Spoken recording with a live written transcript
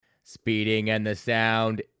Speeding and the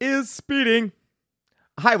sound is speeding.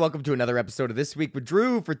 Hi, welcome to another episode of This Week with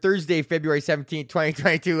Drew for Thursday, February 17th,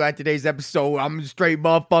 2022. On today's episode, I'm straight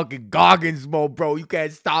motherfucking Goggins mode, bro. You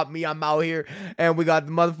can't stop me. I'm out here. And we got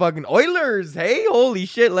the motherfucking Oilers. Hey, holy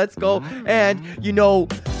shit, let's go. And, you know,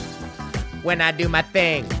 when I do my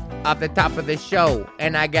thing off the top of the show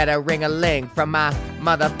and I get a ring-a-ling from my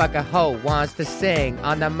motherfucker hoe wants to sing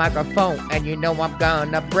on the microphone, and you know I'm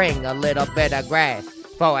gonna bring a little bit of grass.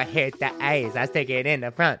 Before I hit the A's, I stick it in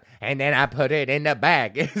the front, and then I put it in the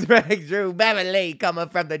bag. It's Meg Drew Beverly coming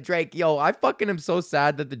from the Drake. Yo, I fucking am so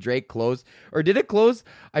sad that the Drake closed. Or did it close?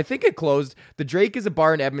 I think it closed. The Drake is a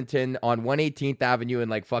bar in Edmonton on 118th Avenue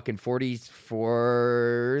and like fucking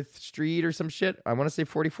 44th Street or some shit. I want to say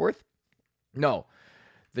 44th. No.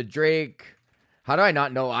 The Drake... How do I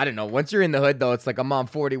not know? I don't know. Once you're in the hood, though, it's like I'm on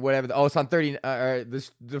 40, whatever. Oh, it's on 30.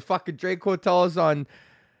 The fucking Drake Hotel is on...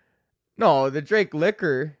 No, the Drake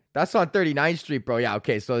Liquor, that's on 39th Street, bro. Yeah,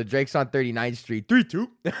 okay, so the Drake's on 39th Street.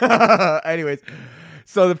 3-2. Anyways,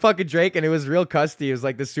 so the fucking Drake, and it was real custy. It was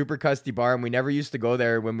like the super custy bar, and we never used to go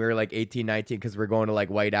there when we were like 18, 19, because we're going to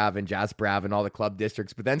like White Ave and Jasper Ave and all the club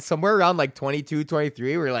districts. But then somewhere around like 22,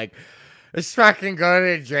 23, we're like, let's fucking go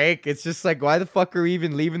to the Drake. It's just like, why the fuck are we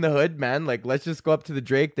even leaving the hood, man? Like, let's just go up to the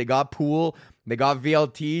Drake. They got pool. They got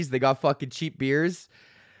VLTs. They got fucking cheap beers.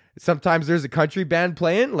 Sometimes there's a country band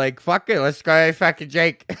playing. Like, fuck it, let's go to fucking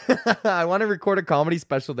Jake. I want to record a comedy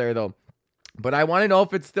special there, though. But I want to know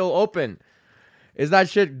if it's still open. Is that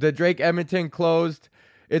shit, the Drake Edmonton closed?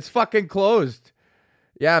 It's fucking closed.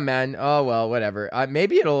 Yeah, man. Oh, well, whatever.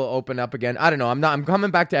 Maybe it'll open up again. I don't know. I'm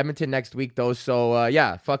coming back to Edmonton next week, though. So,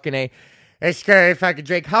 yeah, fucking A. It's good, fucking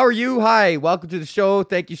Drake. How are you? Hi, welcome to the show.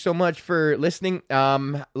 Thank you so much for listening.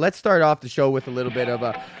 Let's start off the show with a little bit of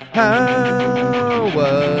a how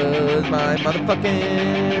was my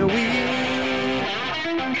motherfucking week?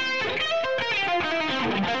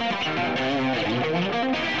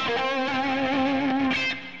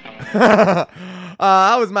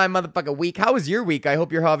 How was my motherfucking week? How was your week? I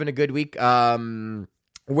hope you're having a good week.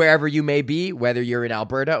 Wherever you may be, whether you're in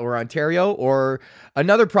Alberta or Ontario or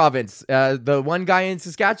another province, the one guy in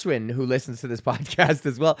Saskatchewan who listens to this podcast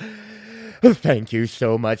as well. Thank you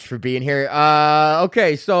so much for being here.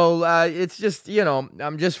 Okay, so it's just, you know,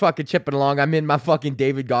 I'm just fucking chipping along. I'm in my fucking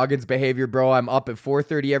David Goggins behavior, bro. I'm up at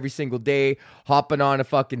 4:30 every single day, hopping on a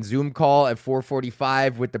fucking Zoom call at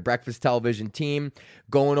 4:45 with the Breakfast Television team,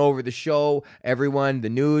 going over the show. Everyone, the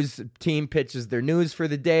news team pitches their news for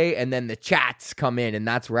the day, and then the chats come in, and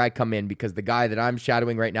that's where I come in because the guy that I'm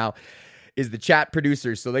shadowing right now is the chat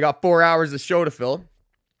producer. So they got 4 hours of show to fill.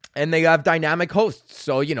 And they have dynamic hosts.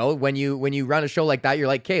 So, you know, when you run a show like that, you're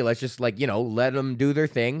like, okay, let's just like, you know, let them do their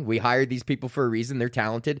thing. We hired these people for a reason. They're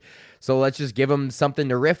talented. So let's just give them something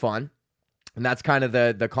to riff on. And that's kind of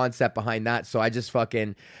the concept behind that. So I just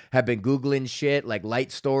fucking have been Googling shit, like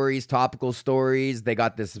light stories, topical stories. They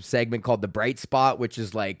got this segment called The Bright Spot, which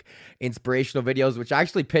is like inspirational videos, which I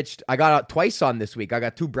actually pitched. I got twice on this week. I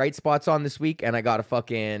got 2 bright spots on this week, and I got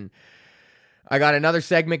another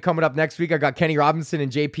segment coming up next week. I got Kenny Robinson and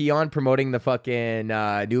JP on promoting the fucking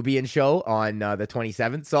Nubian show on the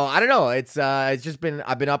 27th. So I don't know. It's just been,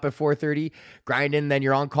 I've been up at 4:30 grinding. Then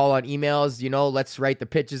you're on call on emails. You know, let's write the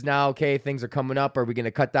pitches now. Okay, things are coming up. Are we going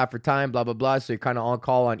to cut that for time? Blah, blah, blah. So you're kind of on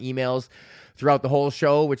call on emails throughout the whole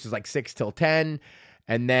show, which is like 6 till 10.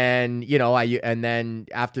 And then, you know, and then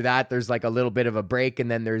after that, there's like a little bit of a break,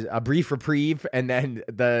 and then there's a brief reprieve, and then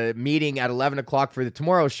the meeting at 11 o'clock for the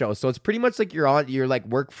tomorrow show. So it's pretty much like you're like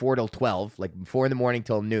work 4 till 12, like 4 in the morning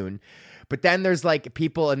till noon. But then there's like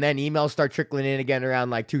people, and then emails start trickling in again around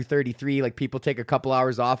like 2:33. Like people take a couple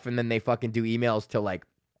hours off, and then they fucking do emails till like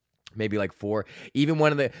maybe like 4. Even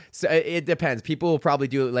so it depends. People will probably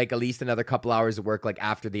do like at least another couple hours of work like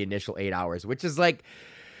after the initial 8 hours, which is like,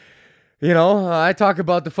 you know, I talk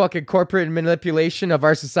about the fucking corporate manipulation of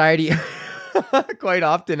our society quite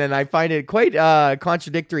often, and I find it quite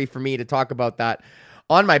contradictory for me to talk about that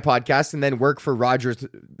on my podcast and then work for Rogers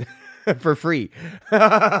for free.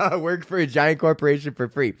 Work for a giant corporation for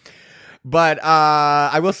free. But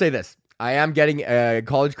I will say this. I am getting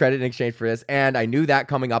college credit in exchange for this, and I knew that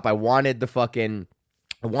coming up. I wanted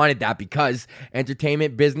that because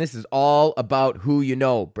entertainment business is all about who you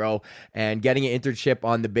know, bro. And getting an internship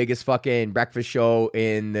on the biggest fucking breakfast show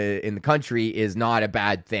in the country is not a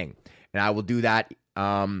bad thing. And I will do that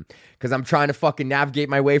because I'm trying to fucking navigate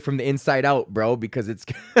my way from the inside out, bro, because it's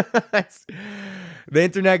the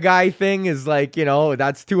internet guy thing is like, you know,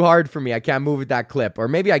 that's too hard for me. I can't move at that clip. Or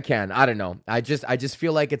maybe I can. I don't know. I just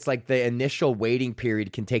feel like it's like the initial waiting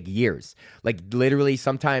period can take years. Like literally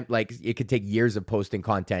sometimes like it could take years of posting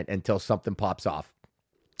content until something pops off.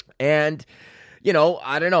 And, you know,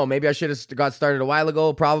 I don't know. Maybe I should have got started a while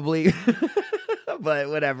ago, probably. But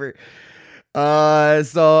whatever.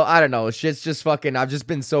 So I don't know. Shit's just fucking, I've just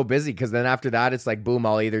been so busy because then after that, it's like, boom,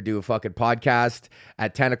 I'll either do a fucking podcast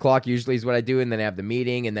at 10 o'clock, usually is what I do. And then I have the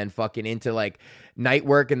meeting and then fucking into like night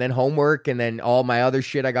work and then homework and then all my other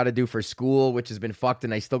shit I got to do for school, which has been fucked.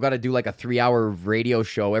 And I still got to do like a 3-hour radio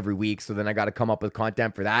show every week. So then I got to come up with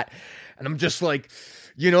content for that. And I'm just like,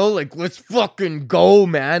 you know, like, let's fucking go,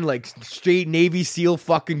 man. Like, straight Navy SEAL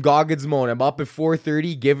fucking Goggins mode. I'm up at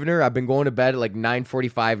 4:30, giving her. I've been going to bed at like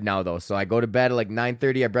 9:45 now, though. So I go to bed at like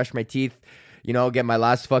 9:30. I brush my teeth, you know, get my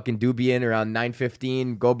last fucking doobie in around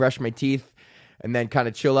 9:15. Go brush my teeth, and then kind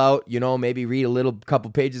of chill out, you know, maybe read a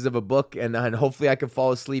couple pages of a book, and then hopefully I can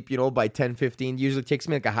fall asleep, you know, by 10:15. Usually takes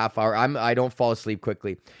me like a half hour. I don't fall asleep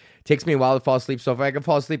quickly. Takes me a while to fall asleep. So if I can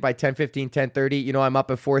fall asleep by 10:15, 10:30, you know, I'm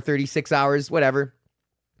up at 4:30, 6 hours, whatever.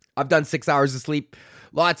 I've done 6 hours of sleep.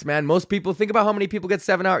 Lots, man. Most people, think about how many people get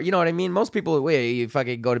 7 hours. You know what I mean? Most people, you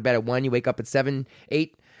fucking go to bed at 1, you wake up at 7,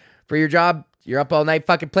 8 for your job. You're up all night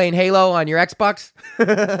fucking playing Halo on your Xbox.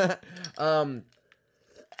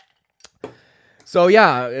 So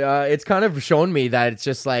yeah, it's kind of shown me that it's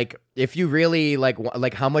just like, if you really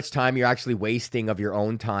like how much time you're actually wasting of your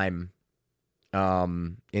own time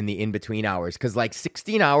in the in-between hours. Because like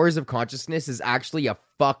 16 hours of consciousness is actually a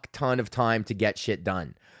fuck ton of time to get shit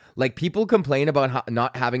done. Like, people complain about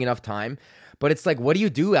not having enough time, but it's like, what do you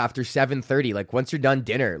do after 7:30? Like, once you're done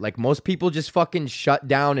dinner, like, most people just fucking shut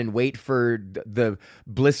down and wait for the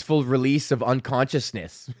blissful release of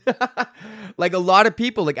unconsciousness. Like, a lot of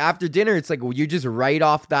people, like, after dinner, it's like, well, you just write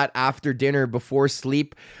off that after dinner before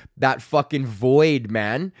sleep, that fucking void,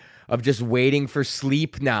 man, of just waiting for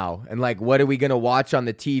sleep now. And like, what are we going to watch on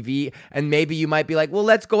the TV? And maybe you might be like, well,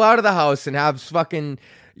 let's go out of the house and have fucking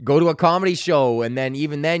go to a comedy show. And then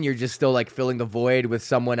even then you're just still like filling the void with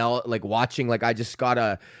someone else, like watching, like, I just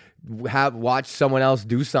gotta watch someone else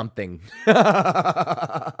do something.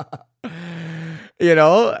 You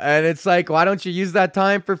know, and it's like, why don't you use that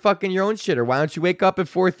time for fucking your own shit? Or why don't you wake up at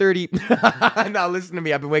 4:30? Now listen to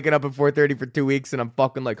me. I've been waking up at 4:30 for 2 weeks, and I'm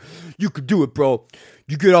fucking like, you could do it, bro.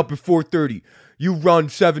 You get up at 4:30. You run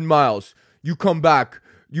 7 miles. You come back.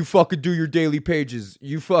 You fucking do your daily pages.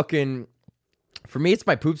 You fucking... For me, it's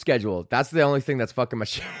my poop schedule. That's the only thing that's fucking my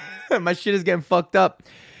shit. My shit is getting fucked up.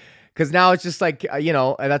 Because now it's just like, you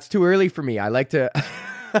know, that's too early for me. I like to...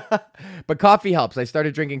 But coffee helps. I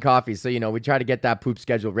started drinking coffee. So, you know, we try to get that poop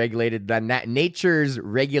schedule regulated. Nature's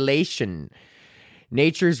regulation.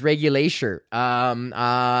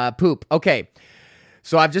 Poop. Okay.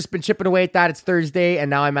 So I've just been chipping away at that. It's Thursday, and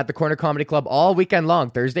now I'm at the Corner Comedy Club all weekend long.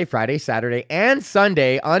 Thursday, Friday, Saturday, and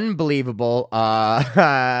Sunday. Unbelievable.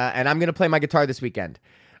 And I'm going to play my guitar this weekend.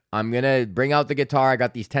 I'm going to bring out the guitar. I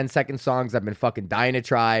got these 10-second songs I've been fucking dying to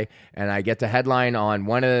try, and I get to headline on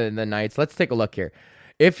one of the nights. Let's take a look here.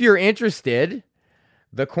 If you're interested,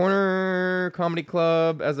 the Corner Comedy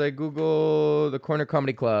Club, as I Google the Corner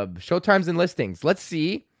Comedy Club, showtimes and listings. Let's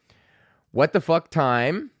see what the fuck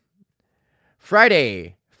time.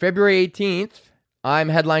 Friday, February 18th, I'm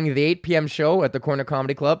headlining the 8 p.m. show at the Corner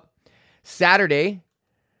Comedy Club. Saturday,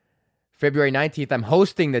 February 19th, I'm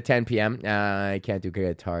hosting the 10 p.m. I can't do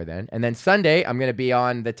guitar then. And then Sunday, I'm going to be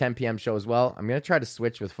on the 10 p.m. show as well. I'm going to try to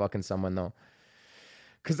switch with fucking someone, though.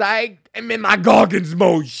 Because I am in my Goggins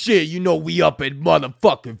mode. Shit, you know we up at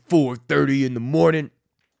motherfucking 4:30 in the morning.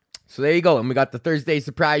 So there you go. And we got the Thursday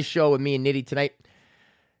surprise show with me and Nitty tonight.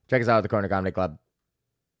 Check us out at the Corner Comedy Club.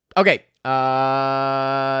 Okay.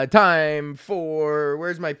 Time for,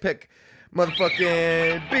 where's my pick?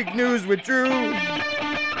 Motherfucking Big News with Drew.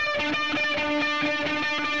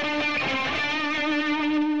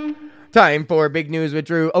 Time for Big News with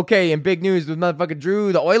Drew. Okay, in Big News with motherfucking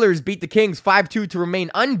Drew, the Oilers beat the Kings 5-2 to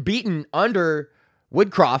remain unbeaten under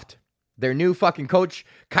Woodcroft. Their new fucking coach,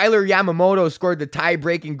 Kyler Yamamoto, scored the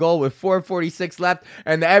tie-breaking goal with 4:46 left,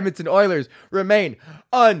 and the Edmonton Oilers remain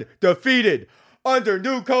undefeated under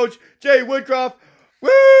new coach Jay Woodcroft, woo,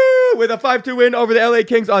 with a 5-2 win over the LA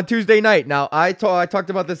Kings on Tuesday night. Now, I talked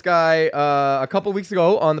about this guy a couple weeks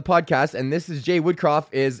ago on the podcast, and this is Jay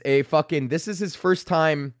Woodcroft. This is his first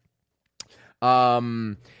time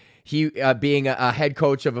he being a head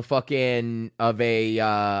coach of an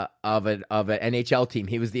NHL team.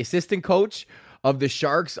 He was the assistant coach of the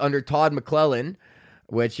Sharks under Todd McClellan,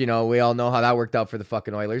 which, you know, we all know how that worked out for the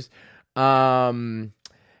fucking Oilers.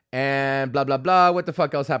 And blah, blah, blah. What the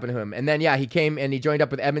fuck else happened to him? And then, yeah, he came and he joined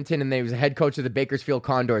up with Edmonton, and then he was a head coach of the Bakersfield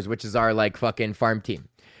Condors, which is our, like, fucking farm team.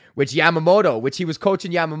 which he was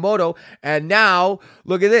coaching Yamamoto. And now,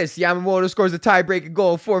 look at this. Yamamoto scores a tie-breaking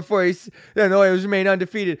goal, 4-4, and the Oilers remain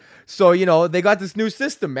undefeated. So, they got this new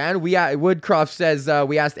system, man. Woodcroft says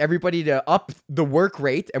we asked everybody to up the work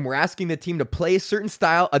rate, and we're asking the team to play a certain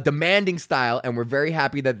style, a demanding style, and we're very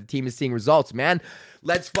happy that the team is seeing results, man.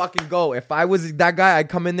 Let's fucking go. If I was that guy, I'd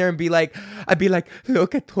come in there and be like,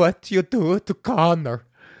 look at what you do to Connor.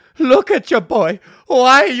 Look at your boy.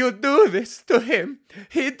 Why you do this to him?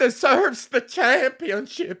 He deserves the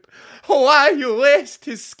championship. Why you waste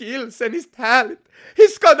his skills and his talent?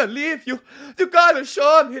 He's gonna leave you. You gotta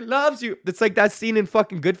show him he loves you. It's like that scene in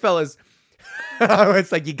fucking Goodfellas.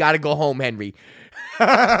 It's like, you gotta go home, Henry.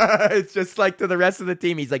 It's just like to the rest of the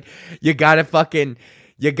team. He's like, you gotta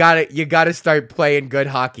start playing good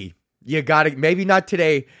hockey. You gotta, maybe not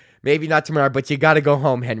today, maybe not tomorrow, but you gotta go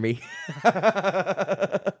home, Henry.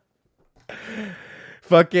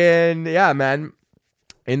 Fucking yeah, man.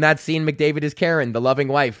 In that scene, McDavid is Karen, the loving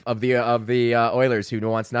wife of the Oilers, who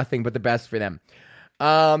wants nothing but the best for them.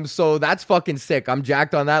 So that's fucking sick. I'm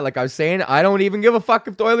jacked on that. Like I was saying, I don't even give a fuck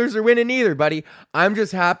if the Oilers are winning either, buddy. I'm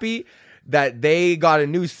just happy that they got a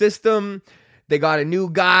new system. They got a new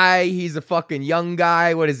guy. He's a fucking young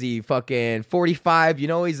guy. What is he? Fucking 45.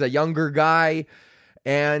 He's a younger guy.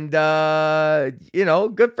 And,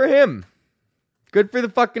 good for him. Good for the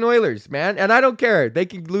fucking Oilers, man. And I don't care. They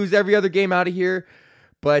can lose every other game out of here.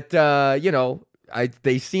 But,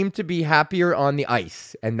 they seem to be happier on the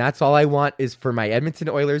ice. And that's all I want is for my Edmonton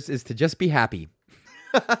Oilers is to just be happy.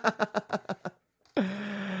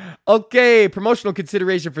 Okay, promotional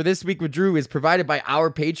consideration for This Week with Drew is provided by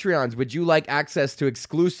our Patreons. Would you like access to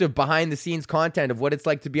exclusive behind-the-scenes content of what it's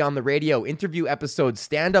like to be on the radio, interview episodes,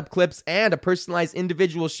 stand-up clips, and a personalized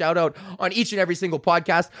individual shout-out on each and every single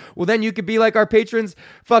podcast? Well, then you could be like our patrons,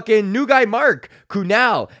 fucking New Guy Mark,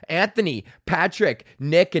 Kunal, Anthony, Patrick,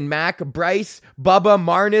 Nick and Mac, Bryce, Bubba,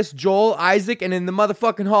 Marnus, Joel, Isaac, and in the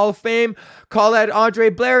motherfucking Hall of Fame, call out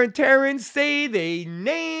Andre, Blair, and Terrence, say they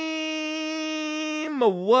name.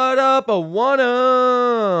 What up, a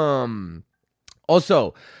one-um.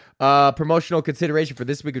 Also, promotional consideration for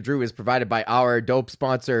This Week of Drew is provided by our dope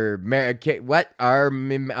sponsor,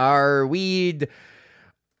 our weed.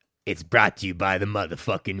 It's brought to you by the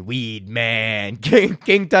motherfucking weed, man.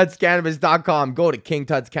 KingTutsCannabis.com. Go to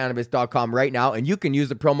KingTutsCannabis.com right now, and you can use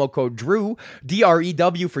the promo code DREW,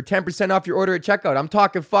 DREW, for 10% off your order at checkout. I'm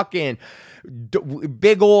talking fucking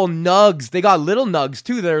big old nugs. They got little nugs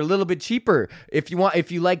too that are a little bit cheaper. If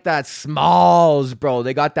you like that smalls, bro,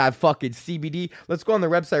 they got that fucking CBD. Let's go on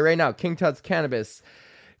their website right now. King Tuts Cannabis.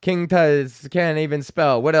 King Tuts can't even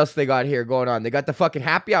spell. What else they got here going on? They got the fucking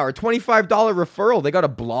happy hour, $25 referral. They got a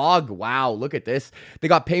blog. Wow, look at this. They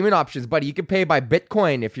got payment options, buddy. You can pay by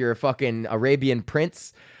Bitcoin if you're a fucking Arabian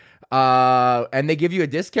prince. And they give you a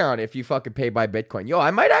discount if you fucking pay by Bitcoin. Yo, I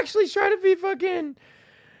might actually try to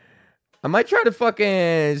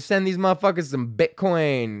send these motherfuckers some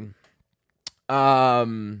Bitcoin.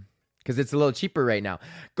 Because it's a little cheaper right now.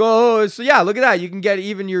 So yeah, look at that. You can get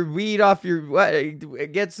even your weed off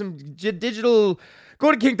get some digital.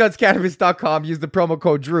 Go to KingTutsCannabis.com. Use the promo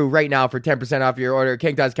code DREW right now for 10% off your order.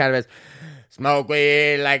 King Tuts Cannabis. Smoke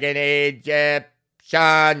weed like an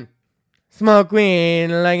Egyptian. Smoke weed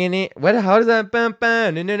like an what? How does that?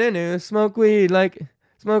 Smoke weed like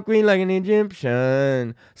an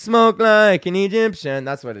Egyptian. Smoke like an Egyptian.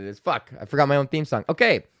 That's what it is. Fuck, I forgot my own theme song.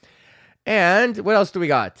 Okay, and what else do we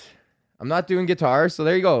got? I'm not doing guitar, so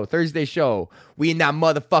there you go. Thursday show. We in that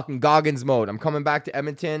motherfucking Goggins mode. I'm coming back to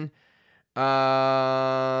Edmonton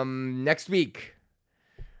next week.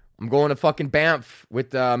 I'm going to fucking Banff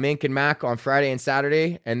with Mink and Mac on Friday and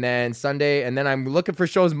Saturday, and then Sunday, and then I'm looking for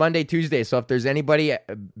shows Monday, Tuesday. So if there's anybody,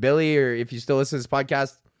 Billy, or if you still listen to this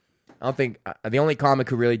podcast, I don't think the only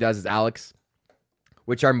comic who really does is Alex,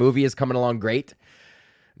 which our movie is coming along great.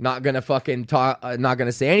 Not gonna fucking talk, not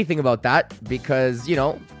gonna say anything about that because,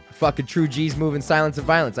 fucking True G's moving silence and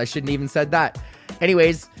violence. I shouldn't even said that.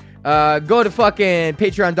 Anyways, go to fucking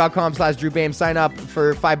patreon.com/DrewBame. Sign up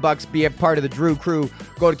for $5. Be a part of the Drew crew.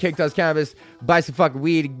 Go to King Tuts Cannabis. Buy some fucking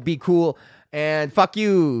weed. Be cool. And fuck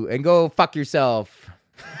you. And go fuck yourself.